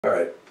All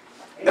right.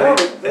 No,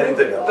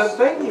 Anything else? the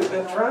thing you've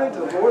been trying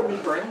to avoid me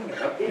bringing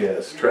up.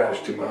 Yes,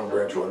 trash 2 Mile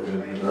Branch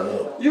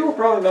one. You were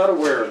probably not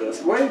aware of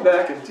this. Way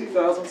back in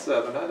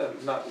 2007, I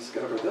did not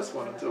discover this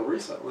one until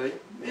recently.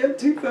 In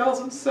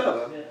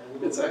 2007,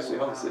 it's actually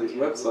on the city's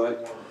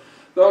website,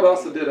 Thought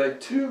also did a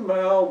 2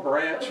 Mile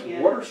Branch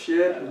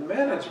Watershed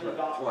Management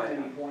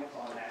Plan.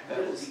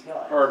 That was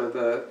part of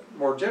the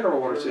more general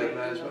watershed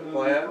management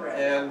plan,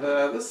 and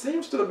this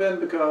seems to have been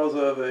because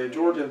of a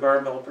Georgia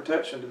Environmental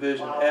Protection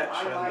Division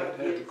action that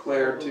had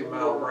declared 2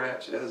 Mile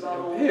Branch as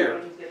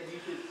impaired.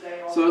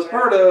 So as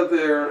part of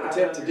their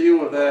attempt to deal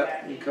with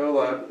that E.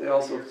 coli, they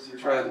also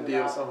tried to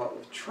deal somewhat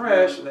with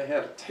trash, and they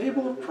had a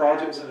table of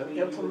projects and an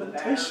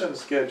implementation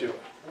schedule.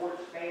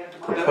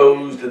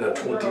 Proposed in a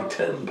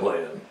 2010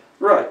 plan.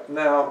 Right.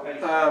 Now,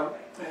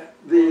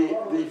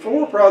 the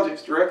 4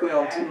 projects directly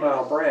on 2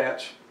 Mile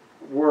Branch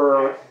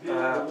were, 2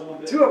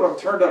 of them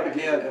turned up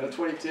again in a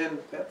 2010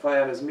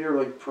 plan as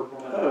merely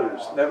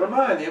proposed. Never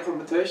mind, the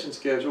implementation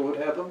schedule would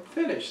have them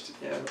finished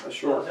in a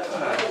short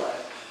time.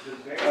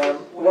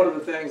 One of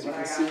the things you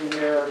can see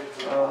here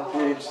on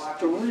page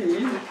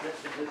 3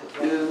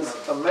 is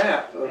a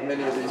map of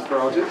many of these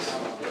projects.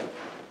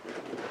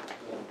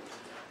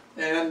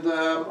 And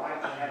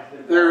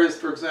there is,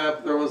 for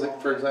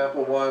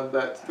example, one,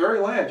 that very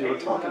land you were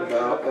talking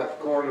about at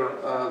the corner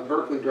of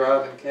Berkeley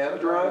Drive and Canada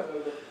Drive.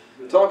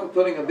 Talk of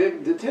putting a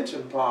big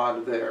detention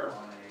pond there.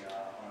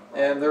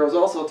 And there was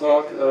also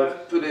talk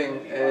of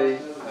putting a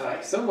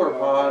similar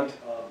pond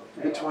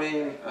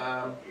between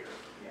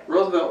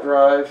Roosevelt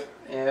Drive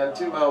and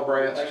 2 Mile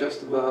Branch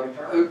just above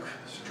Oak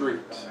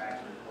Street,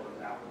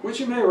 which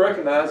you may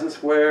recognize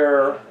is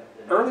where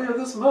earlier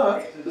this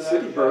month the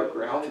city broke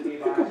ground for the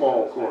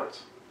pickleball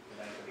courts.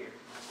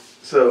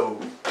 So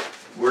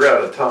we're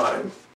out of time.